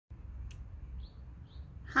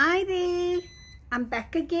Hi there, I'm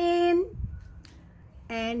back again,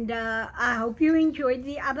 and I hope you enjoyed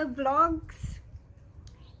the other vlogs.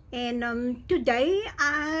 And today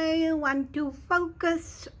I want to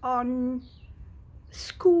focus on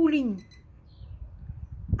schooling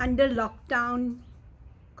under lockdown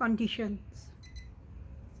conditions.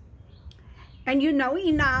 And you know,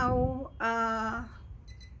 in our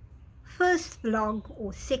first vlog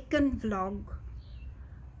or second vlog,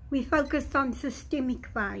 we focused on systemic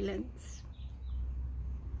violence.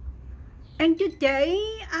 And today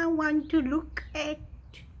I want to look at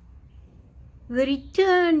the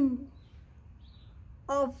return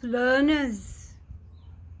of learners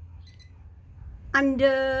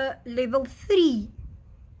under level 3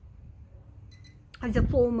 as a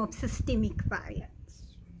form of systemic violence.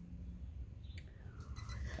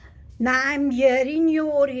 Now I'm hearing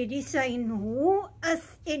you already saying, who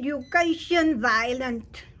is education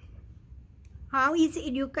violent? How is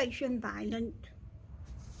education violent?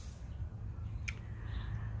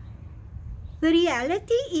 The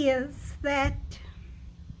reality is that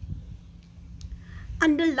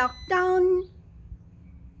under lockdown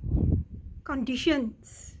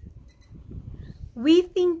conditions,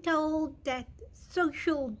 we've been told that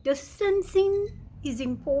social distancing is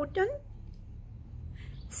important,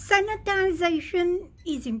 sanitization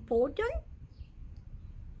is important,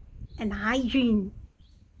 and hygiene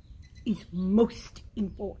is most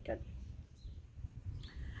important.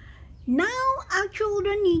 Now our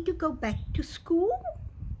children need to go back to school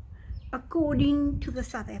according to the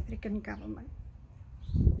South African government,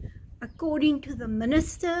 according to the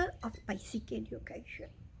Minister of Basic Education.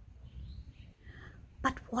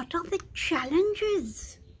 But what are the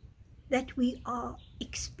challenges that we are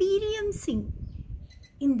experiencing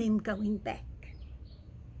in them going back?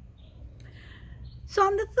 So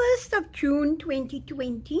on the 1st of June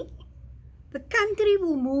 2020, the country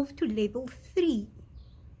will move to level 3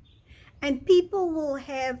 and people will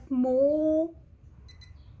have more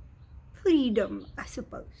freedom, I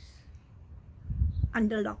suppose,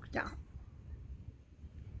 under lockdown.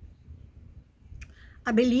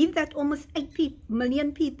 I believe that almost 8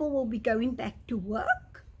 million people will be going back to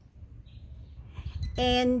work,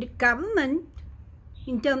 and government,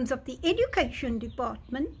 in terms of the education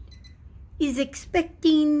department, is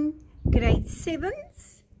expecting grade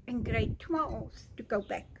 7s and grade 12s to go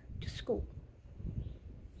back to school.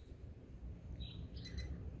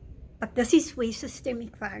 But this is where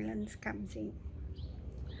systemic violence comes in.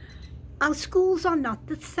 Our schools are not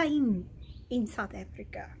the same in South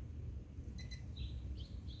Africa.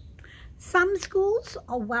 Some schools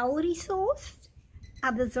are well resourced,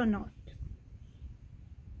 others are not.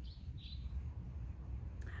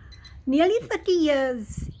 Nearly 30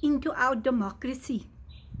 years into our democracy,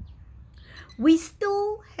 we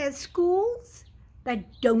still have schools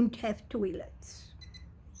that don't have toilets.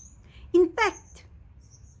 In fact,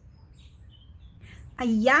 a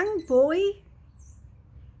young boy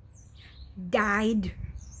died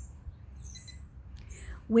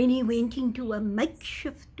when he went into a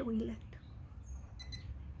makeshift toilet.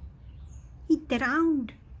 He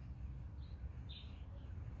drowned.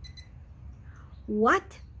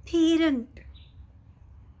 What parent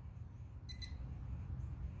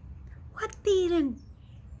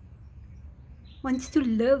wants to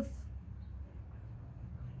live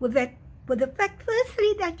with the fact,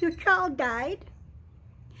 firstly, that your child died,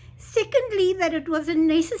 secondly, that it wasn't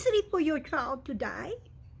necessary for your child to die,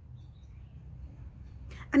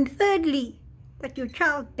 and thirdly, that your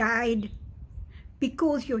child died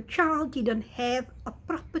because your child didn't have a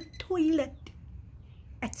proper toilet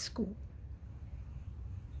at school?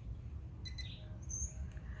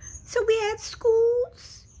 So we have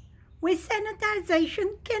schools where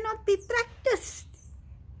sanitization cannot be practiced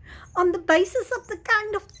on the basis of the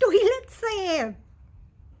kind of toilets they have.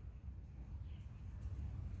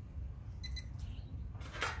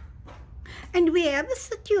 And we have a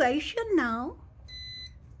situation now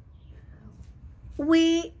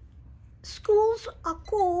where schools are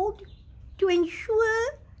called to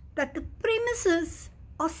ensure that the premises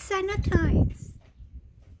are sanitized.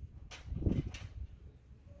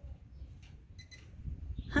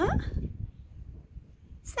 Huh?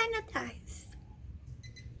 Sanitized.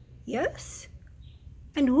 Yes.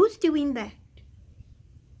 And who's doing that?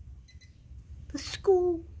 The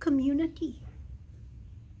school community.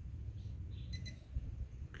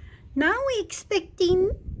 Now we're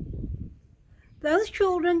expecting those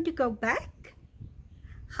children to go back.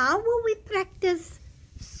 How will we practice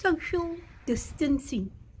social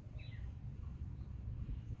distancing?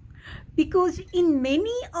 Because in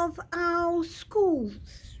many of our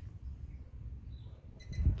schools,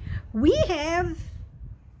 we have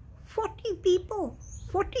people,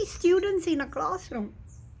 40 students in a classroom.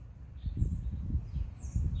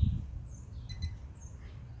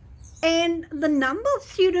 And the number of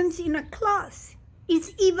students in a class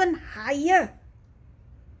is even higher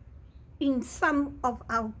in some of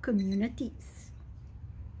our communities.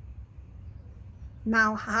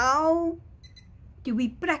 Now, how do we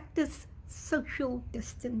practice social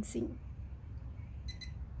distancing?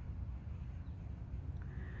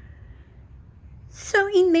 So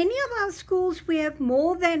in many of our schools, we have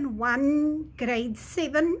more than one grade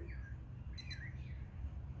 7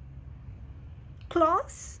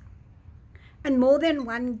 class and more than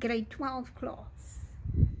one grade 12 class.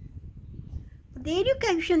 The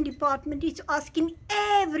education department is asking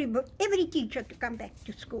every teacher to come back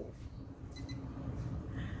to school.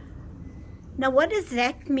 Now, what does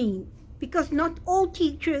that mean? Because not all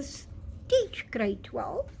teachers teach grade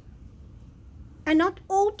 12 and not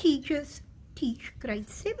all teachers teach grade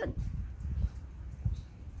 7.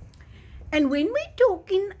 And when we're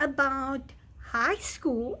talking about high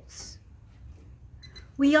schools,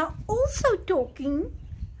 we are also talking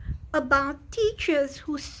about teachers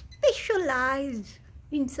who specialize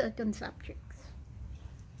in certain subjects.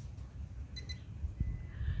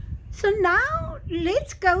 So now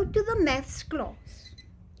let's go to the maths class,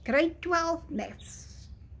 grade 12 maths.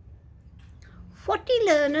 40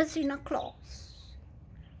 learners in a class.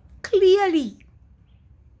 Clearly,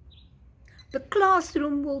 the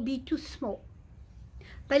classroom will be too small.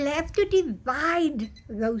 They'll have to divide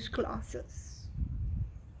those classes.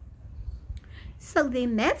 So their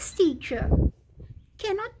maths teacher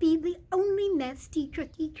cannot be the only maths teacher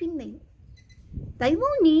teaching them. They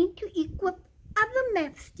will need to equip other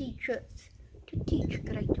maths teachers to teach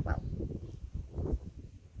grade 12.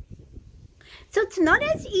 So it's not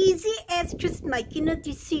as easy as just making a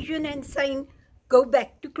decision and saying, go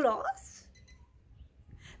back to class.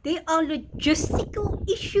 There are logistical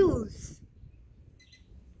issues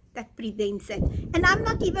that prevents it. And I'm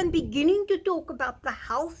not even beginning to talk about the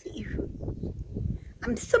health issues.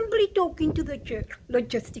 I'm simply talking to the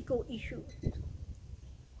logistical issues.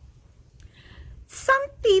 Some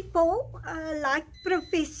people, like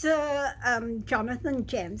Professor Jonathan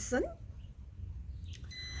Jansen,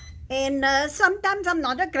 and sometimes I'm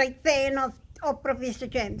not a great fan of Professor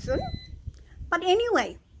Jansen, but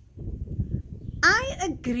anyway, I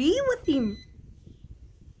agree with him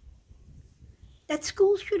that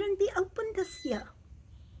schools shouldn't be open this year.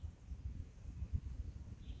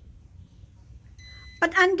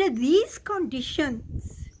 But under these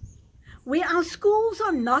conditions, where our schools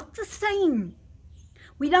are not the same,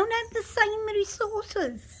 we don't have the same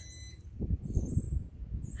resources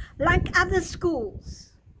like other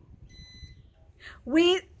schools,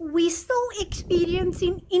 where we're still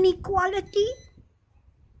experiencing inequality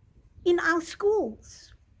in our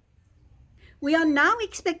schools. We are now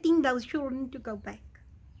expecting those children to go back.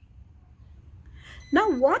 Now,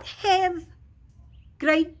 what have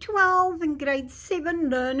grade 12 and grade 7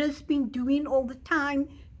 learners been doing all the time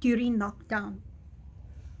during lockdown?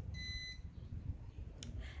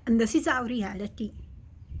 And this is our reality.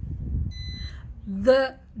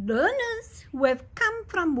 The learners who have come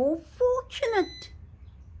from more fortunate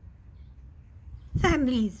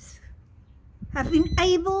families have been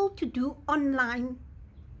able to do online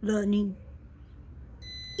learning,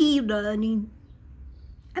 e-learning.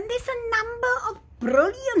 And there's a number of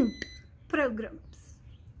brilliant programs.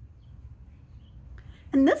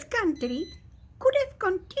 And this country could have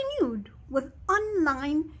continued with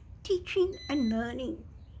online teaching and learning.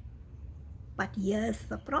 But here's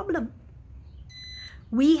the problem.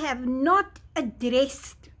 We have not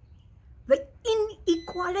addressed the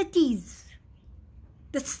inequalities,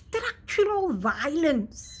 the structural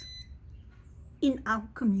violence in our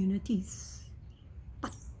communities,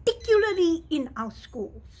 particularly in our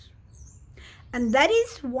schools. And that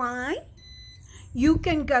is why you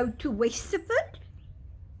can go to Westerford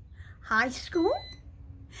High School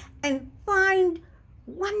and find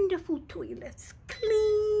wonderful toilets,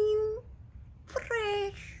 clean,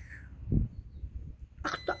 fresh,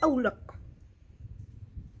 oulik.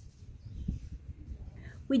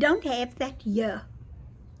 We don't have that here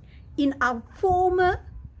in our former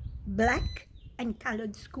black and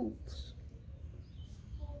colored schools.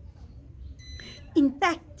 In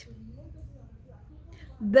fact,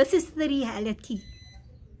 this is the reality.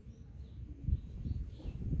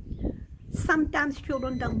 Sometimes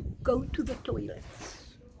children don't go to the toilets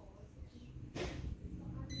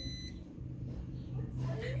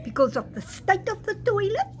because of the state of the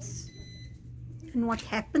toilets and what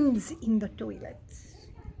happens in the toilets.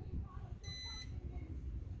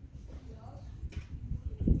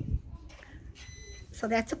 So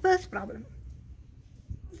that's the first problem.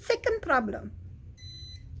 second problem.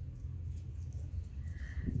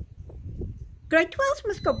 Grade 12s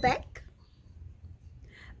must go back.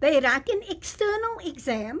 They write an external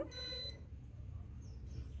exam.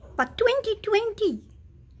 But 2020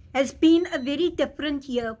 has been a very different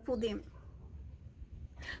year for them.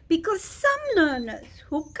 Because some learners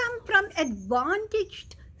who come from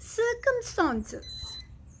advantaged circumstances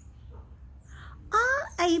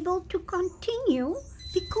are able to continue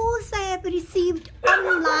because they have received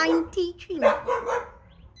online teaching,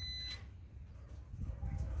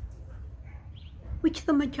 which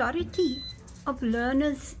the majority of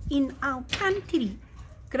learners in our country,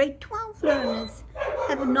 grade 12 learners,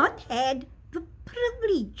 have not had the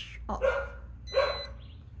privilege of.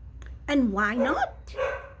 And why not?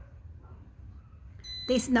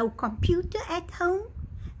 There's no computer at home.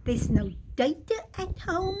 There's no data at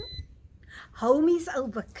home. Home is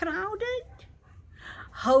overcrowded.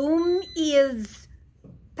 Home is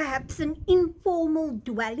perhaps an informal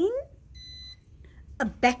dwelling, a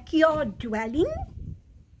backyard dwelling,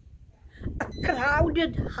 a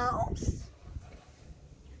crowded house.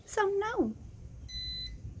 So no,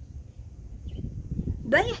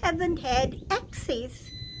 they haven't had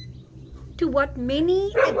access to what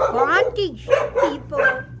many advantaged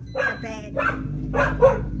people have had.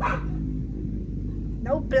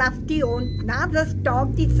 No bluffy hond. Now this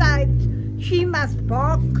dog decides she must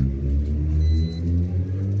bark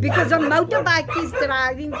because a motorbike is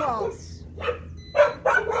driving past.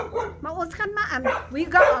 Maar ons gaan maar aan. We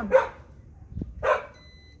go on.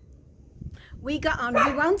 We go on.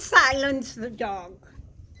 We won't silence the dog.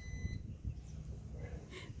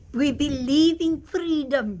 We believe in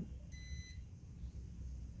freedom.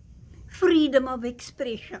 Freedom of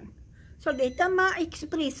expression. So let her maar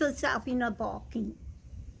express herself in a barking.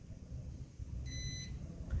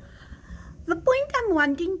 The point I'm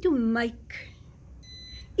wanting to make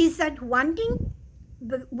is that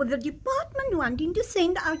the department wanting to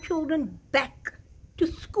send our children back to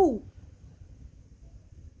school,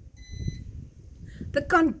 the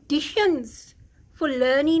conditions for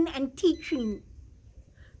learning and teaching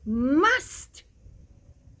must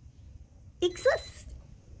exist.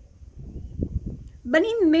 But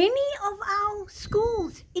in many of our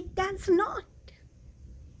schools, it does not.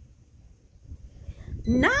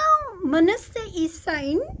 Now, Minister is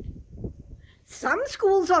saying some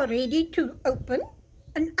schools are ready to open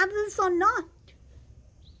and others are not.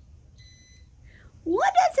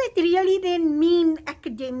 What does it really then mean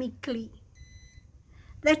academically?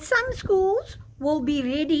 That some schools will be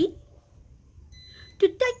ready to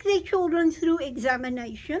take their children through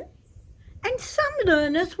examination and some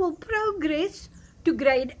learners will progress to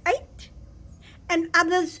grade 8 and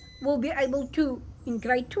others will be able to, in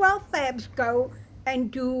grade 12 perhaps, go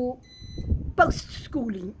and do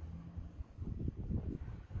post-schooling.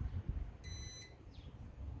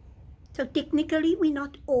 So technically we're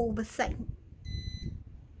not all the same.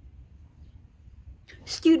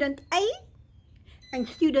 Student A and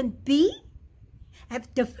student B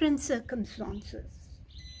have different circumstances.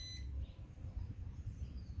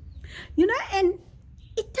 You know, and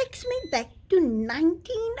it takes me back to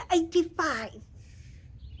 1985.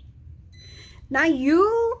 Now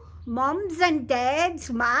you moms and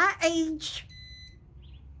dads my age,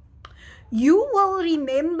 you will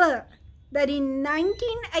remember that in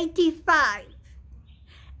 1985,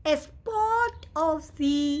 as part of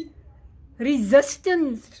the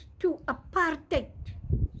resistance to apartheid,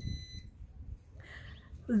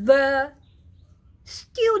 the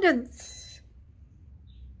students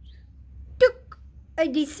took a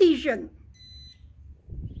decision,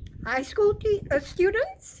 high school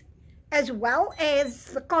students as well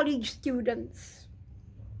as the college students.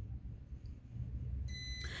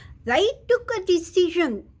 They took a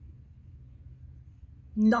decision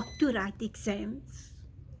not to write exams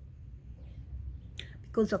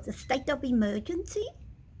because of the state of emergency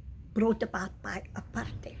brought about by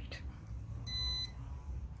apartheid.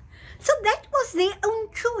 So that was their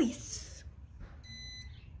own choice.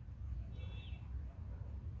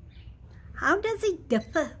 How does it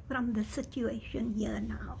differ from the situation here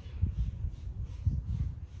now?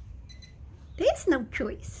 There's no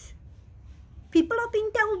choice. People are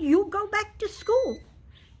being told, you go back to school.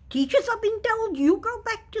 Teachers are being told, you go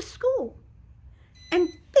back to school. And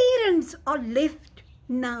parents are left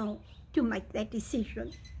now to make that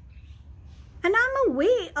decision. And I'm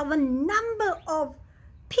aware of a number of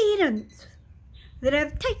parents that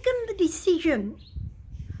have taken the decision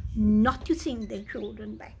not to send their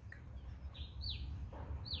children back.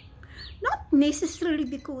 Not necessarily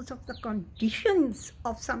because of the conditions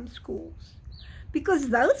of some schools, because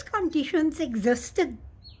those conditions existed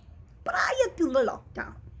prior to the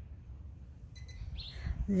lockdown.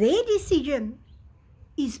 Their decision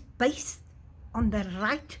is based on the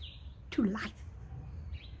right to life.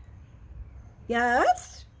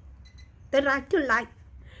 Yes, the right to life.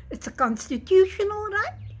 It's a constitutional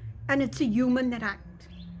right and it's a human right.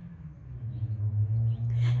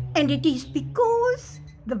 And it is because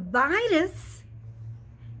the virus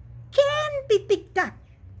can be picked up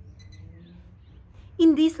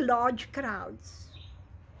in these large crowds.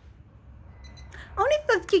 Only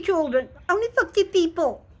 50 children, only 50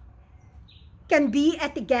 people can be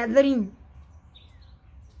at a gathering.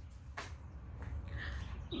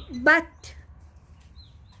 But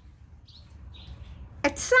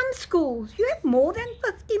at some schools, you have more than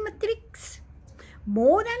 50 matrics,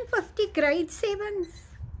 more than 50 grade 7s.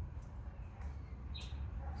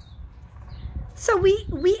 So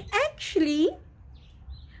we actually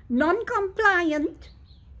non-compliant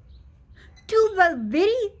to the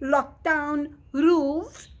very lockdown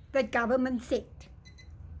rules that government set.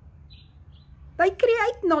 They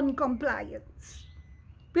create non-compliance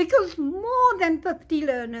because more than 50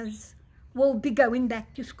 learners will be going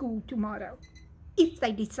back to school tomorrow if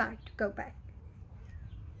they decide to go back.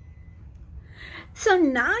 So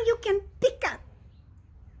now you can pick up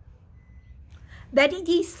that it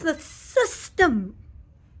is the system.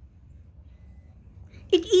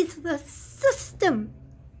 It is the system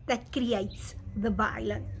that creates the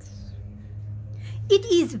violence. It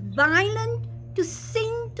is violent to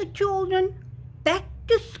send the children back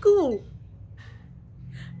to school,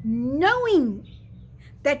 knowing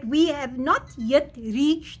that we have not yet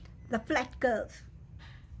reached the flat curve,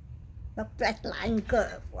 the flat line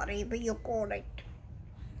curve, whatever you call it.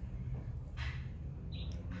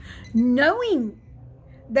 Knowing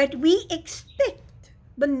that we expect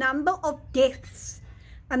the number of deaths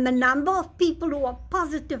and the number of people who are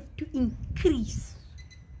positive to increase.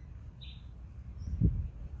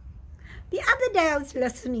 The other day I was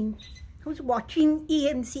listening, I was watching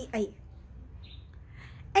EMCA.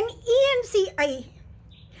 And EMCA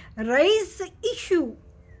raised the issue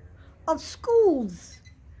of schools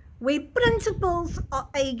where principals are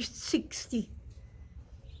aged 60.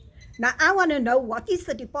 Now I want to know, what is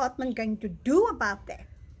the department going to do about that?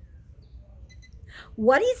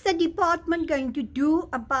 What is the department going to do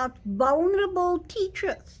about vulnerable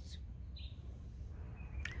teachers?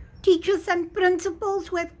 Teachers and principals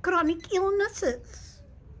who have chronic illnesses.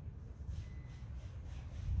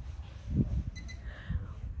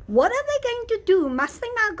 What are they going to do? Must they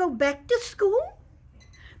now go back to school?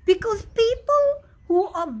 Because people who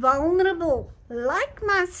are vulnerable, like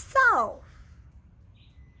myself,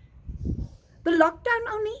 the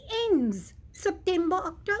lockdown only ends September,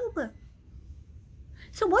 October.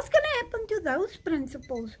 So what's going to happen to those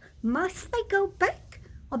principals? Must they go back?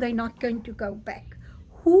 Or are they not going to go back?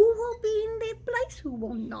 Who will be in their place? Who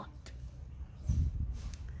will not?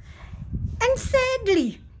 And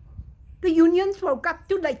sadly, the unions woke up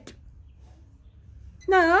too late.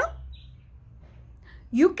 No,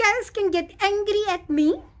 you guys can get angry at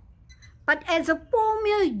me, but as a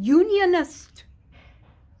former unionist,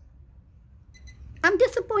 I'm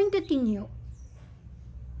disappointed in you.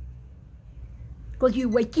 Because you're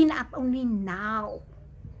waking up only now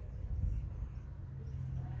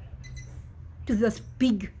to this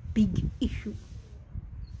big, big issue.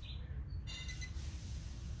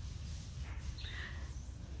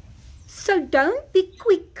 So don't be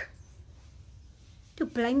quick to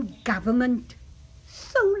blame government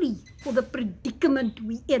solely for the predicament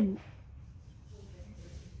we're in.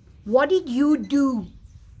 What did you do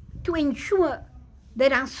to ensure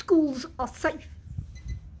that our schools are safe?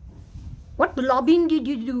 What lobbying did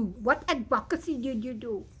you do? What advocacy did you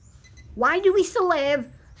do? Why do we still have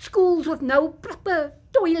schools with no proper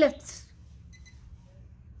toilets?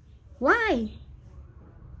 Why?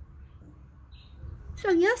 So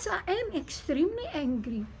yes, I am extremely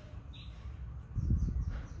angry.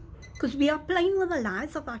 Because we are playing with the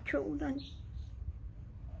lives of our children.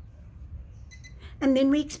 And then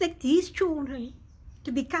we expect these children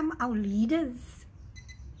to become our leaders.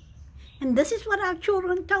 And this is what our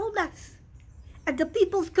children told us at the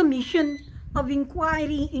People's Commission of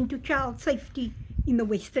Inquiry into Child Safety in the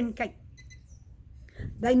Western Cape.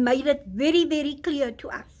 They made it very, very clear to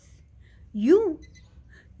us. You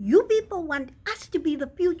people want us to be the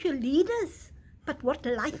future leaders, but what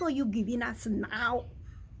life are you giving us now?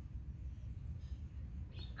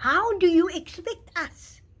 How do you expect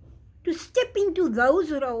us to step into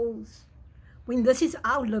those roles when this is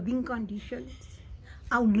our living conditions,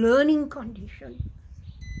 our learning conditions?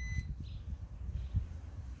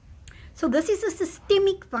 So this is a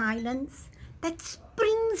systemic violence that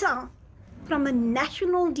springs out from a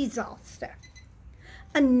national disaster.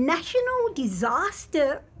 a national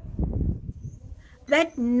disaster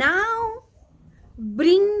that now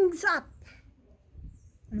brings up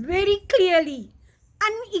very clearly,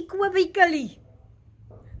 unequivocally,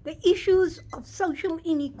 the issues of social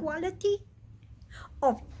inequality,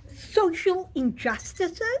 of social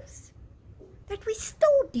injustices that we're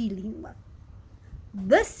still dealing with.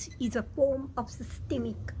 This is a form of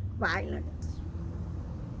systemic violence.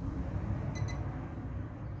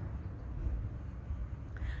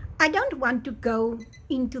 I don't want to go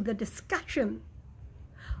into the discussion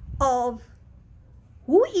of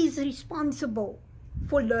who is responsible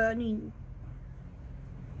for learning.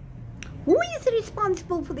 Who is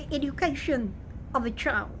responsible for the education of a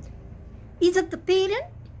child? Is it the parent?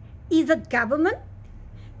 Is it government?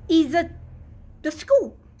 Is it the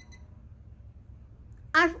school?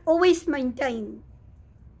 I've always maintained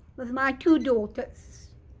with my two daughters,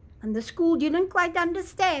 and the school didn't quite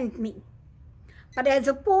understand me, but as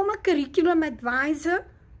a former curriculum advisor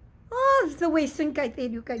of the Western Cape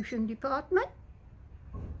Education Department,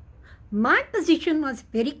 my position was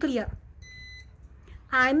very clear.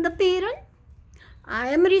 I'm the parent, I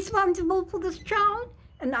am responsible for this child,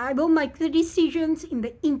 and I will make the decisions in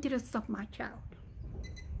the interest of my child.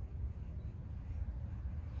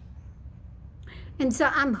 And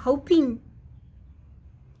so I'm hoping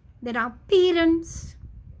that our parents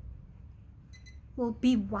will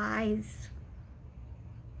be wise,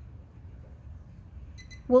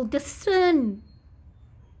 will discern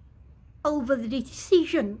over the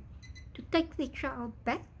decision to take their child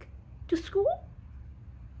back to school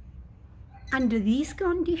under these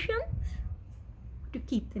conditions, to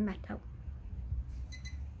keep them at home.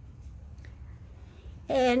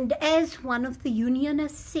 And as one of the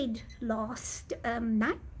unionists said last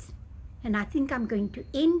night, and I think I'm going to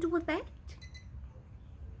end with that,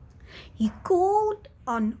 he called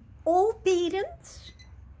on all parents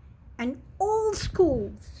and all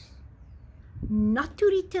schools not to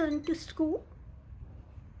return to school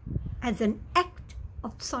as an act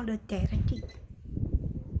of solidarity.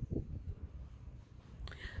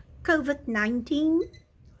 COVID-19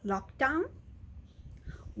 lockdown,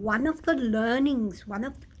 one of the learnings, one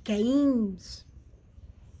of the gains,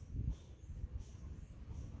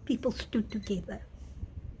 people stood together.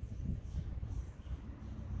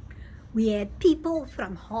 We had people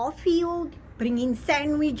from Harfield bringing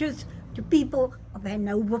sandwiches to people of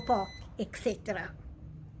Hanover Park, etc.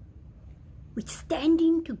 We're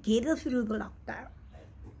standing together through the lockdown.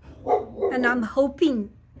 And I'm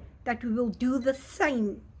hoping that we will do the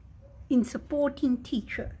same in supporting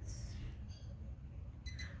teachers.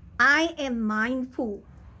 I am mindful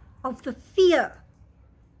of the fear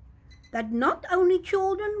that not only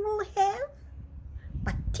children will have,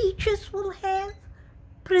 but teachers will have,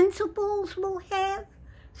 principals will have,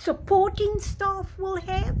 supporting staff will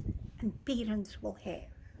have, and parents will have.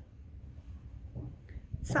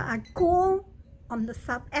 So I call on the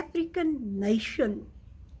South African nation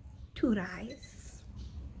to rise.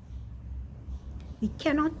 We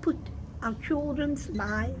cannot put our children's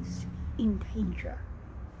lives in danger.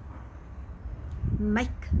 Make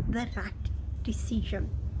the right decision.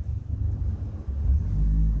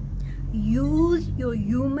 Use your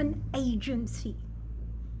human agency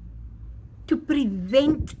to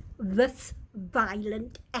prevent this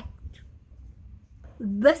violent act.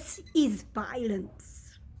 This is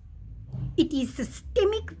violence. It is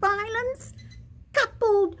systemic violence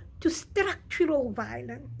coupled to structural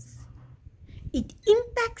violence. It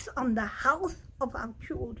impacts on the health of our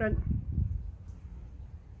children.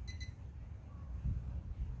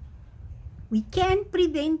 We can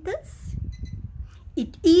prevent this.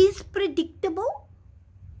 It is predictable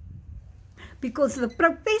because the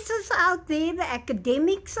professors out there, the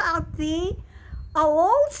academics out there are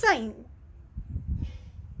all saying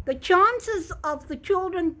the chances of the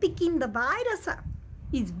children picking the virus up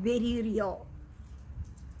is very real.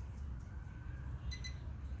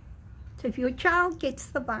 So if your child gets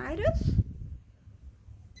the virus,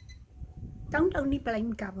 don't only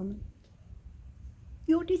blame government.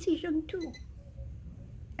 Your decision too,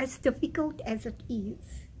 as difficult as it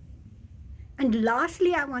is. And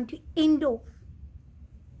lastly, I want to end off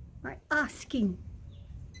by asking,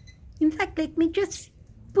 in fact, let me just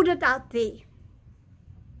put it out there.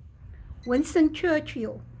 Winston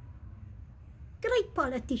Churchill, great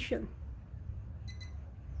politician,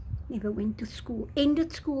 never went to school,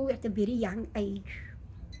 ended school at a very young age.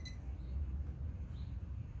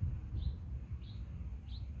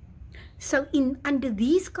 So under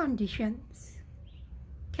these conditions,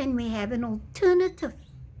 can we have an alternative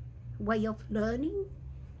way of learning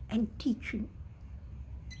and teaching?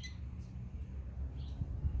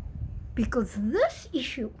 because this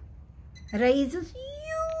issue raises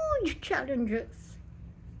huge challenges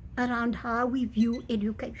around how we view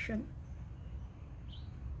education.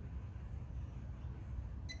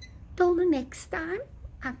 Till the next time,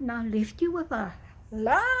 I've now left you with a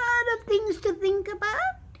lot of things to think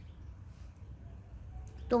about.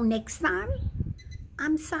 Till next time,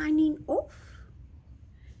 I'm signing off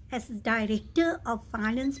as the Director of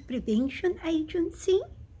Violence Prevention Agency.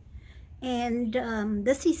 And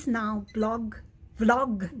this is now vlog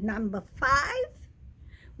number 5,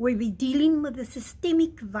 where we're dealing with the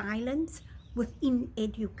systemic violence within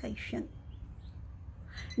education.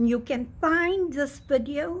 And you can find this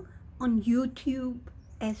video on YouTube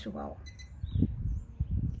as well.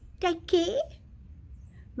 Take care,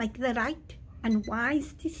 make the right and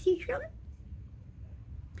wise decision.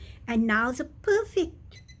 And now's a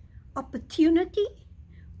perfect opportunity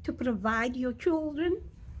to provide your children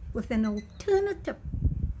with an alternative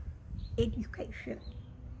education.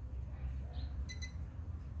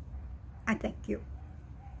 I thank you.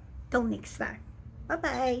 Till next time.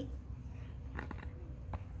 Bye-bye.